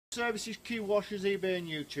Services, Q washers, eBay and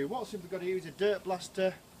YouTube. What we've got here is a dirt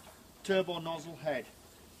blaster turbo nozzle head.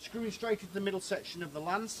 Screwing straight into the middle section of the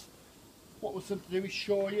lance. What we're going to do is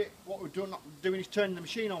show you what we're doing is turning the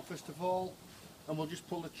machine on first of all, and we'll just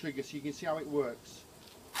pull the trigger so you can see how it works.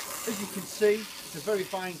 As you can see, it's a very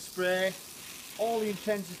fine spray. All the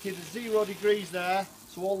intensity, there's 0 degrees there,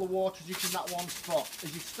 so all the water is just in that one spot.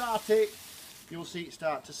 As you start it, you'll see it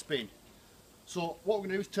start to spin. So what we're going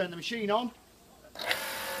to do is turn the machine on.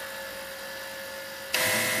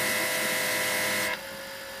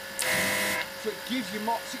 So it gives you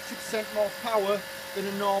 60% more power than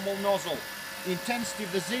a normal nozzle. The intensity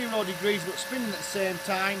of the 0 degrees but spinning at the same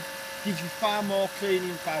time gives you far more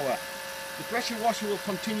cleaning power. The pressure washer will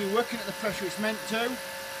continue working at the pressure it's meant to.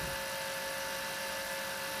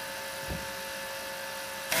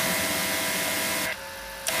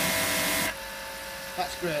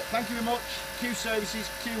 That's great. Thank you very much. Q Services,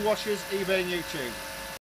 Q Washers, eBay and YouTube.